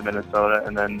on it in Minnesota,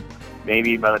 and then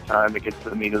maybe by the time it gets to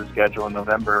the meat of the schedule in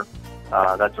November,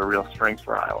 that's a real strength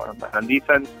for Iowa. But on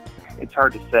defense, it's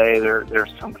hard to say.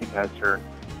 There's so many guys hurt.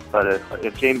 But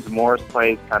if James Morris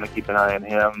plays, kind of keep an eye on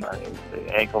him.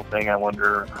 The ankle thing, I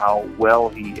wonder how well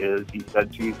he is. He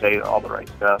said Tuesday all the right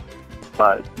stuff,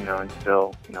 but he's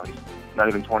still he's not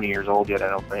even 20 years old yet, I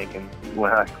don't think. And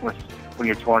when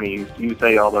you're 20, you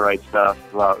say all the right stuff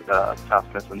about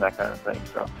toughness and that kind of thing.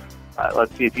 So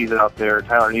let's see if he's out there.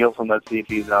 Tyler Nielsen, let's see if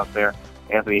he's out there.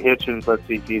 Anthony Hitchens, let's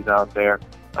see if he's out there.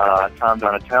 Tom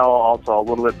Donatello, also a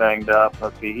little bit banged up.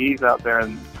 Let's see, he's out there.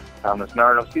 And Thomas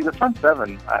Nardo. See, the front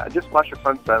seven, I just watched the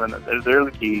front seven. They're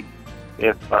the key.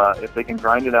 If they can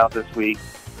grind it out this week,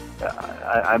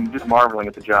 I'm just marveling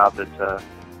at the job that the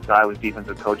Iowa's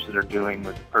defensive coaches are doing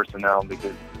with personnel,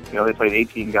 because they played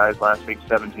 18 guys last week,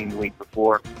 17 the week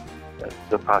before.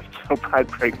 They'll probably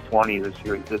break 20 this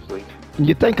week.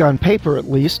 You'd think on paper, at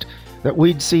least, that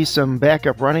we'd see some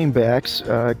backup running backs.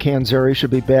 Canzeri should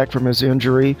be back from his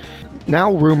injury.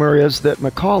 Now rumor is that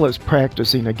McCall is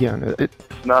practicing again.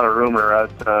 It's not a rumor.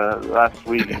 Last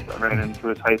week, I ran into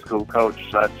his high school coach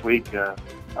last week. His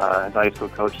high school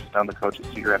coach is now the coach at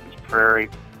Cedar Rapids Prairie.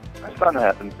 My son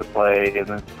happens to play in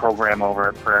the program over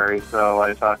at Prairie, so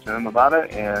I talked to him about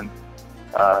it, and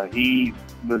he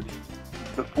was,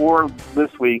 before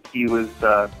this week, he was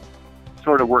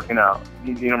sort of working out.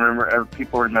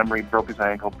 People remember he broke his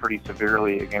ankle pretty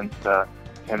severely against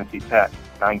Tennessee Tech,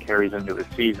 9 carries into his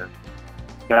season.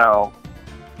 Now,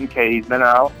 okay, he's been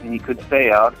out, and he could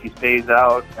stay out. If he stays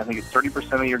out, I think it's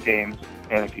 30% of your games,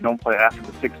 and if you don't play after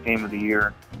the 6th game of the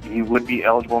year, he would be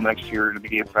eligible next year to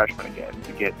be a freshman again,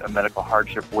 to get a medical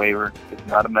hardship waiver. It's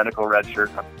not a medical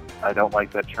redshirt. I don't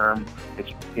like that term.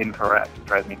 It's incorrect. It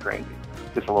drives me crazy.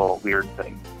 Just a little weird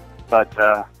thing. But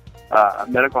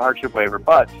medical hardship waiver.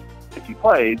 But if he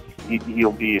plays,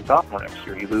 he'll be a sophomore next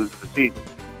year. He loses the season.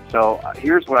 So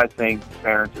here's what I think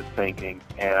Ferentz is thinking,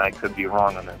 and I could be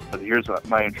wrong on this, but here's what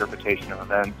my interpretation of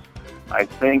events. I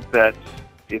think that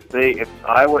if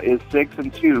Iowa is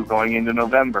 6-2 going into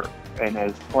November and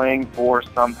is playing for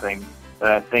something,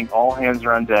 then I think all hands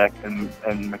are on deck and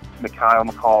Kyle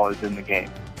McCall is in the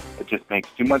game. It just makes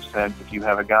too much sense if you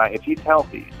have a guy, if he's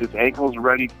healthy, if his ankle's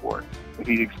ready for it, if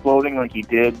he's exploding like he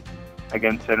did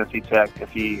against Tennessee Tech,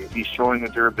 if he's showing the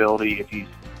durability, if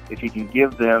he can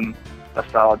give them a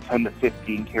solid 10 to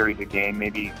 15 carries a game,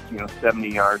 maybe 70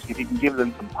 yards, if he can give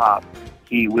them some pop,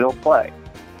 he will play.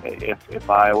 If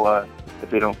Iowa, if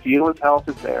they don't feel his health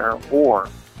is there, or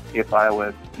if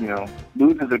Iowa,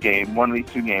 loses a game, one of these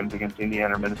two games against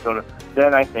Indiana or Minnesota,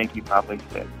 then I think he probably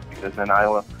sits, because then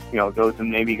Iowa, goes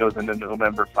into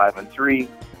November 5-3.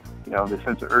 The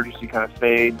sense of urgency kind of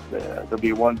fades. They'd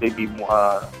be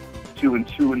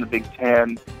 2-2 in the Big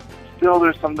Ten. Still,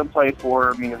 there's something to play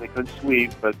for. I mean, they could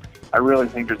sweep, but I really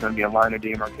think there's going to be a line of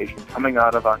demarcation coming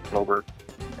out of October.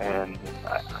 And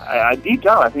I deep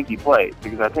down, I think he plays,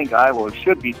 because I think Iowa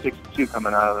should be 6-2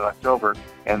 coming out of October.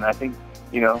 And I think,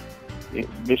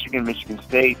 Michigan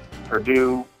State,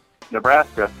 Purdue,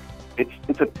 Nebraska, it's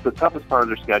the toughest part of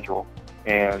their schedule.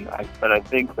 But I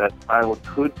think that Iowa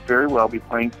could very well be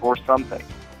playing for something.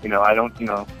 I don't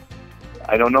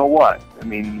know what. I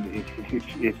mean,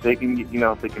 if they can,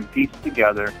 if they can piece it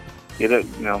together, get it,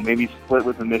 maybe split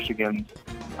with the Michigans,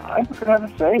 I could have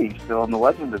a say still in the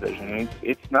Legend division.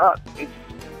 It's not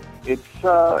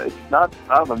out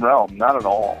of the realm, not at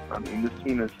all. I mean, this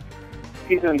team is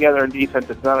piecing together in defense.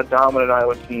 It's not a dominant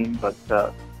Iowa team, but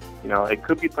it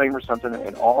could be playing for something,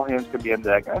 and all hands could be on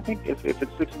deck. I think if it's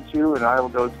 6-2 and Iowa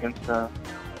goes against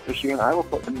Michigan, Iowa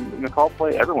play, McCall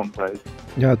play, everyone plays.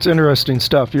 Yeah, it's interesting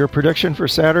stuff. Your prediction for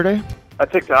Saturday? I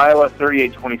picked Iowa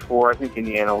 38-24. I think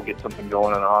Indiana will get something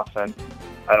going on offense.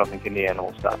 I don't think Indiana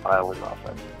will stop Iowa's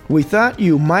offense. We thought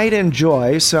you might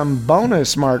enjoy some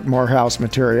bonus Mark Morehouse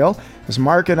material as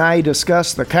Mark and I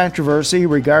discussed the controversy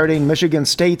regarding Michigan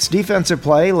State's defensive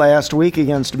play last week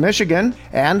against Michigan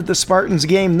and the Spartans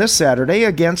game this Saturday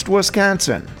against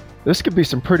Wisconsin. This could be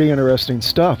some pretty interesting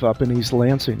stuff up in East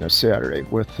Lansing this Saturday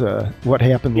with what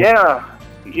happened. Yeah,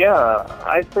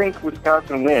 I think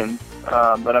Wisconsin wins,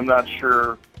 but I'm not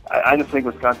sure. I just think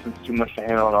Wisconsin's too much to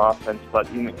handle on offense. But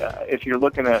if you're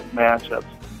looking at matchups,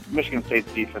 Michigan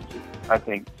State's defense is, I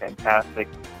think, fantastic.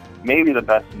 Maybe the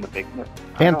best in the Big Ten.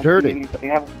 And dirty.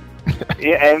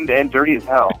 and dirty as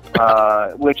hell.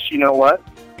 Which, you know what?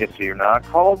 If you're not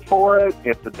called for it,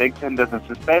 if the Big Ten doesn't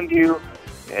suspend you,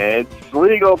 it's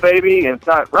legal, baby. It's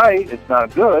not right. It's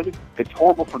not good. It's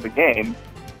horrible for the game.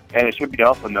 And it should be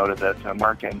also noted that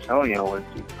Mark Antonio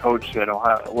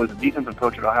was the defensive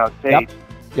coach at Ohio State.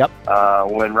 Yep.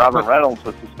 When Robert Reynolds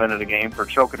was suspended a game for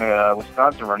choking a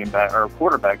Wisconsin running back or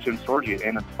quarterback, Jim Sorgi,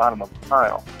 in at the bottom of the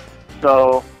pile.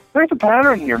 So there's a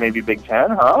pattern here, maybe Big Ten,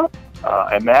 huh?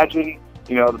 Imagine,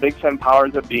 the Big Ten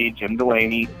powers that be, Jim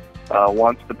Delaney,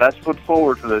 wants the best foot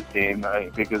forward for this game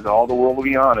because all the world will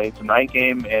be on it. It's a night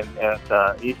game at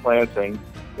East Lansing.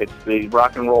 It's the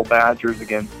Rock and Roll Badgers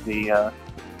against the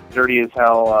dirty as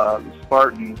hell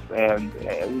Spartans, and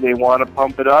they want to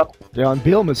pump it up. Yeah, and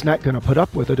Bielema's not going to put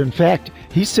up with it. In fact,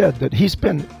 he said that he's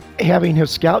been having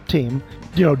his scout team,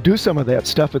 do some of that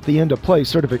stuff at the end of play,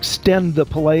 sort of extend the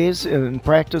plays in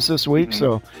practice this week.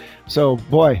 Mm-hmm. So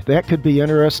boy, that could be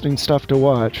interesting stuff to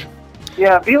watch.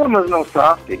 Yeah, Bielema's no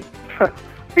softie.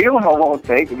 Bielema won't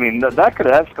take. I mean, that could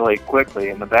escalate quickly,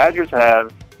 and the Badgers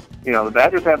have. The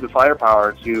Badgers have the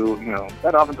firepower to,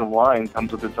 that offensive line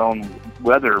comes with its own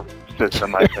weather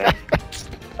system, I think.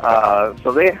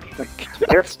 So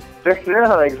they're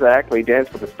not exactly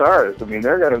Dance with the Stars. I mean,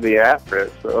 they're going to be after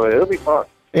it, so it'll be fun.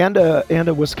 And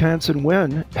a Wisconsin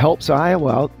win helps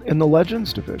Iowa out in the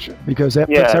Legends division because that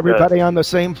puts everybody on the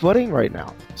same footing right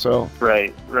now. So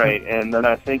right, and then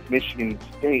I think Michigan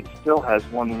State still has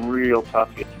one real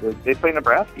tough game. They play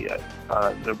Nebraska yet.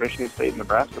 The Michigan State and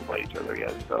Nebraska play each other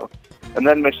yet. So, and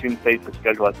then Michigan State's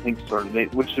schedule, I think,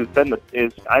 which has been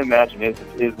I imagine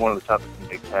is one of the toughest in the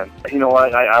Big Ten. You know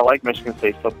what? I like Michigan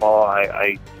State football.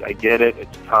 I get it.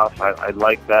 It's tough. I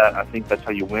like that. I think that's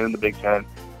how you win in the Big Ten.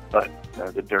 But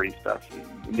the dirty stuff,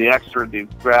 the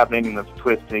grabbing and the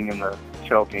twisting and the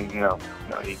choking, you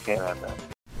can't have that.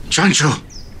 Chancho!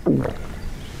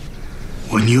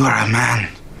 When you are a man,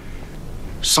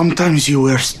 sometimes you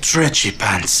wear stretchy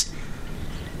pants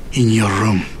in your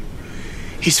room.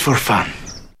 It's for fun.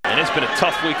 And it's been a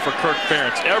tough week for Kirk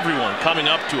Ferentz. Everyone coming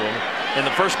up to him. And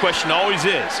the first question always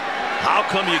is, how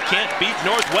come you can't beat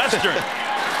Northwestern?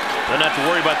 Don't have to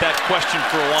worry about that question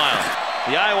for a while.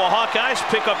 The Iowa Hawkeyes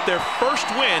pick up their first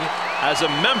win as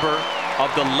a member of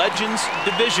the Legends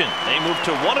Division. They move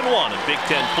to 1-1 in Big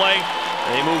Ten play.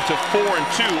 They move to 4-2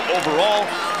 overall.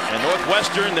 And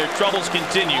Northwestern, their troubles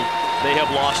continue. They have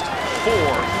lost 4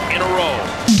 in a row.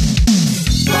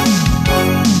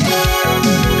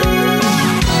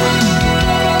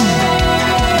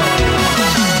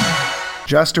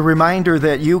 Just a reminder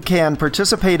that you can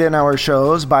participate in our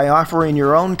shows by offering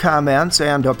your own comments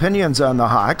and opinions on the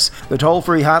Hawks. The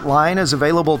toll-free hotline is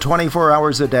available 24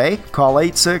 hours a day. Call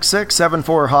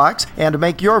 866-74-HAWKS and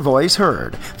make your voice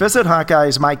heard. Visit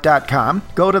HawkeyesMike.com,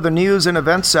 go to the News and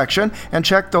Events section, and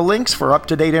check the links for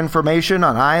up-to-date information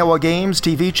on Iowa games,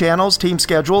 TV channels, team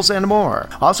schedules, and more.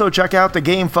 Also check out the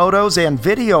game photos and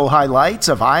video highlights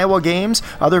of Iowa games,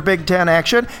 other Big Ten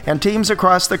action, and teams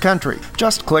across the country.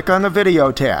 Just click on the video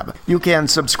tab. You can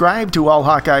subscribe to all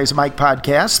Hawkeyes Mike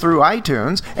podcasts through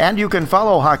iTunes, and you can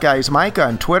follow Hawkeyes Mike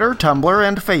on Twitter, Tumblr,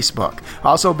 and Facebook.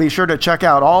 Also be sure to check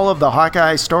out all of the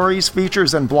Hawkeye stories,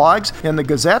 features, and blogs in the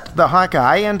Gazette, the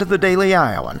Hawkeye, and the Daily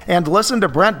Iowan. And listen to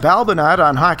Brent Balbinot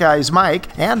on Hawkeyes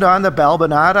Mike and on the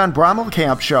Balbinot on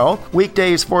Brommelkamp show,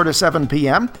 weekdays 4 to 7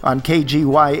 p.m. on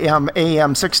KGYM AM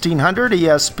 1600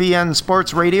 ESPN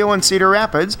Sports Radio in Cedar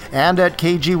Rapids and at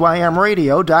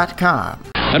KGYMradio.com.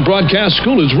 That broadcast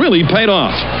school has really paid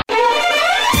off.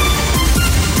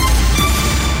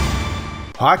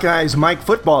 Hawkeyes Mike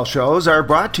football shows are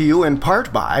brought to you in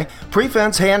part by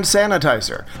Prefense Hand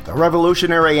Sanitizer, the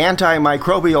revolutionary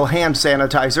antimicrobial hand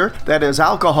sanitizer that is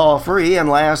alcohol-free and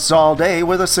lasts all day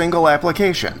with a single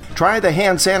application. Try the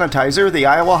hand sanitizer the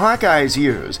Iowa Hawkeyes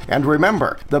use, and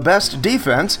remember, the best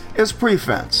defense is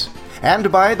Prefense.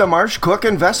 And by the Marsh Cook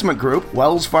Investment Group,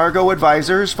 Wells Fargo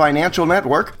Advisors Financial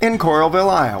Network in Coralville,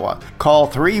 Iowa. Call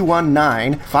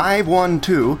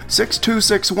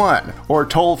 319-512-6261 or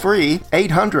toll free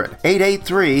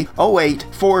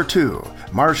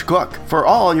 800-883-0842. Marsh Cook, for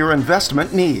all your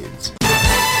investment needs.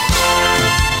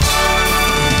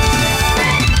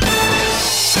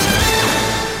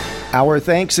 Our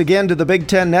thanks again to the Big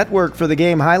Ten Network for the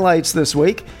game highlights this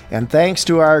week, and thanks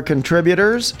to our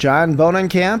contributors, John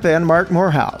Bonenkamp and Mark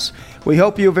Morehouse. We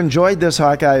hope you've enjoyed this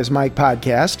Hawkeyes Mike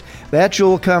podcast, that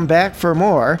you'll come back for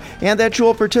more, and that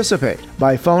you'll participate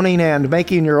by phoning and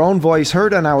making your own voice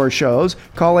heard on our shows.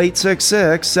 Call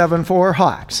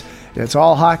 866-74-HAWKS. It's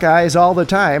all Hawkeyes all the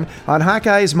time on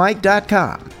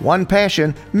HawkeyesMike.com. One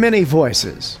passion, many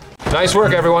voices. Nice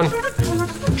work, everyone.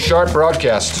 Sharp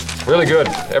broadcast. Really good.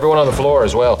 Everyone on the floor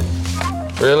as well.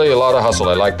 Really a lot of hustle.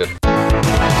 I liked it.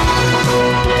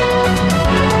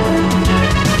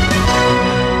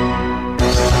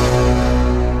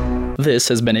 This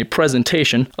has been a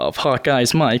presentation of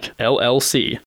Hawkeyes Mike, LLC.